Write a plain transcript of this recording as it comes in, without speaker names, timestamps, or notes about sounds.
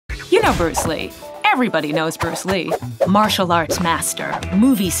know Bruce Lee. Everybody knows Bruce Lee. Martial arts master,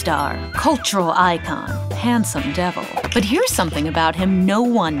 movie star, cultural icon, handsome devil. But here's something about him no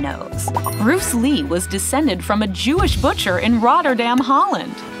one knows. Bruce Lee was descended from a Jewish butcher in Rotterdam,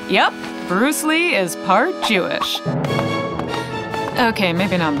 Holland. Yep, Bruce Lee is part Jewish. Okay,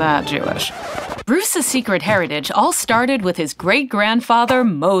 maybe not that Jewish. Bruce's secret heritage all started with his great-grandfather,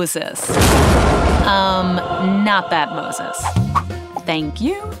 Moses. Not that Moses. Thank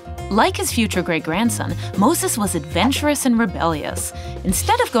you. Like his future great-grandson, Moses was adventurous and rebellious.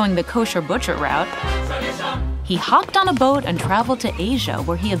 Instead of going the kosher butcher route, he hopped on a boat and traveled to Asia,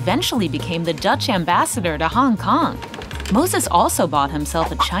 where he eventually became the Dutch ambassador to Hong Kong. Moses also bought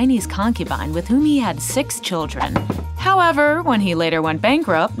himself a Chinese concubine with whom he had 6 children. However, when he later went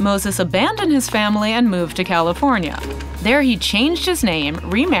bankrupt, Moses abandoned his family and moved to California. There he changed his name,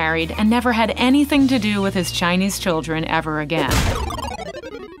 remarried, and never had anything to do with his Chinese children ever again.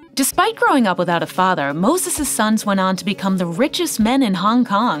 Despite growing up without a father, Moses' sons went on to become the richest men in Hong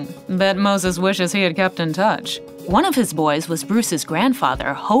Kong. Bet Moses wishes he had kept in touch. One of his boys was Bruce's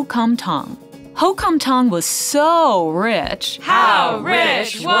grandfather, Ho Kum Tong. Ho Kum Tong was so rich. How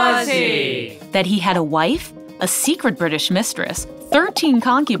rich was he? That he had a wife, a secret British mistress, 13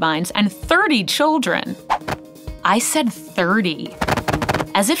 concubines, and 30 children. I said 30.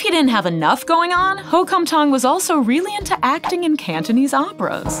 As if he didn't have enough going on, Ho Kum Tong was also really into acting in Cantonese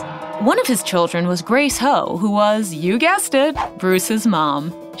operas. One of his children was Grace Ho, who was, you guessed it, Bruce's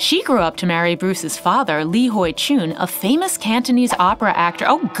mom. She grew up to marry Bruce's father, Lee Hoi Chun, a famous Cantonese opera actor.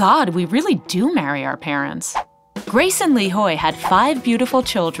 Oh God, we really do marry our parents. Grace and Lee Hoi had 5 beautiful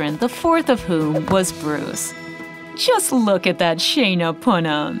children, the 4th of whom was Bruce. Just look at that Shayna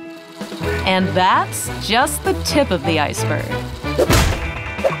Punam. And that's just the tip of the iceberg.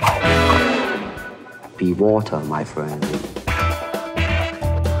 Be water, my friend.